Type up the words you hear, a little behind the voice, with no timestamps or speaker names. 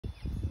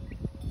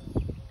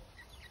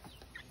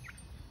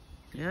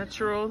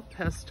Natural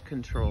pest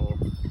control.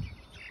 You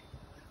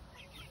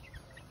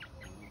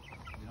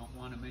don't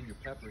want them in your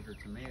peppers or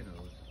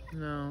tomatoes.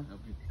 No. They'll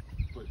be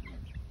putting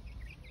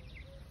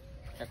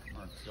heck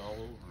marks all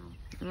over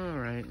them. All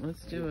right,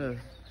 let's do a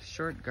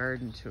short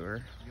garden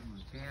tour. Give them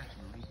a chance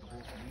and they'll eat the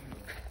whole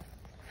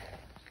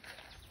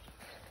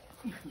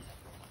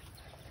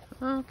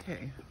tomato.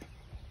 Okay,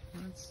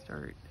 let's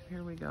start.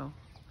 Here we go.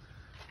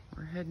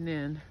 We're heading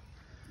in.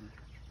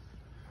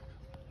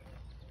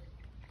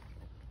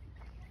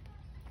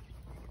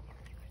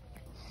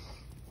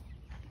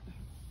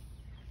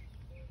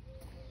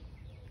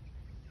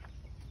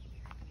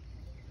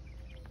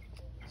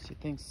 She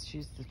thinks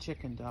she's the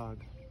chicken dog.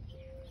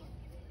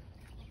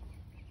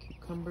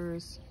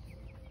 Cucumbers.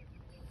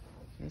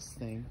 This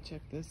thing,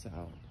 check this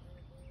out.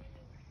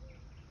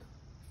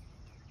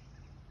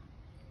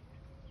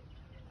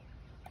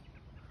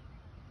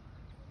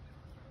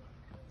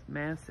 It's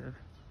massive.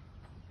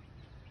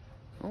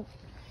 Oh,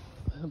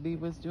 hubby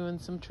was doing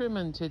some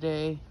trimming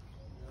today.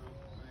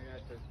 I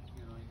got to,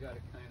 you got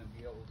to kind of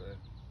be able to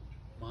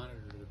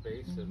monitor the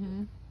base of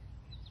it.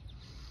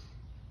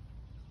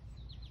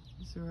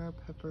 These are our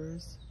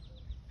peppers.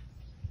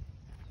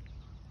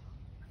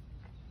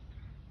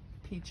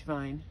 Peach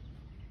vine.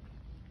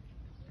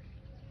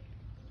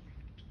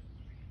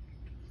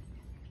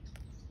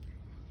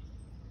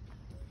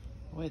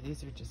 Boy,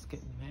 these are just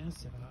getting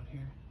massive out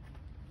here.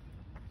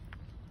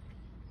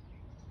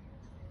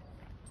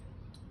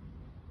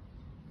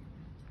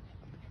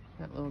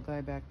 That little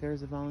guy back there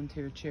is a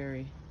volunteer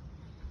cherry.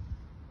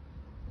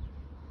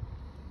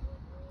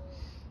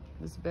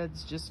 This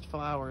bed's just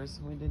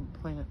flowers. We didn't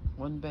plant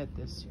one bed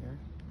this year.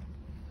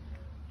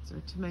 These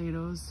are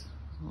tomatoes,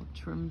 all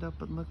trimmed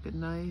up and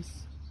looking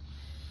nice.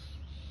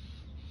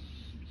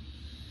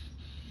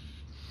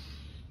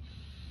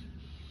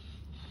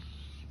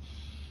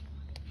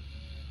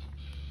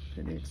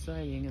 Pretty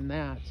exciting. And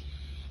that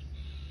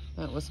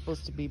was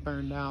supposed to be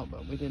burned out,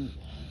 but we didn't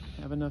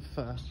have enough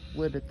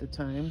wood at the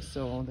time,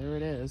 so there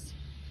it is.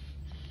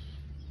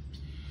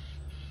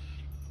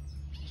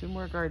 2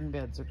 more garden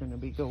beds are going to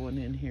be going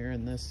in here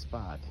in this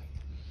spot.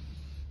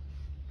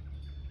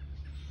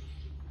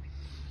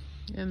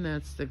 And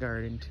that's the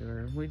garden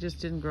tour. We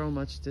just didn't grow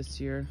much this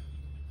year.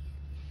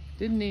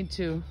 Didn't need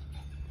to.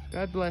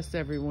 God bless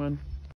everyone.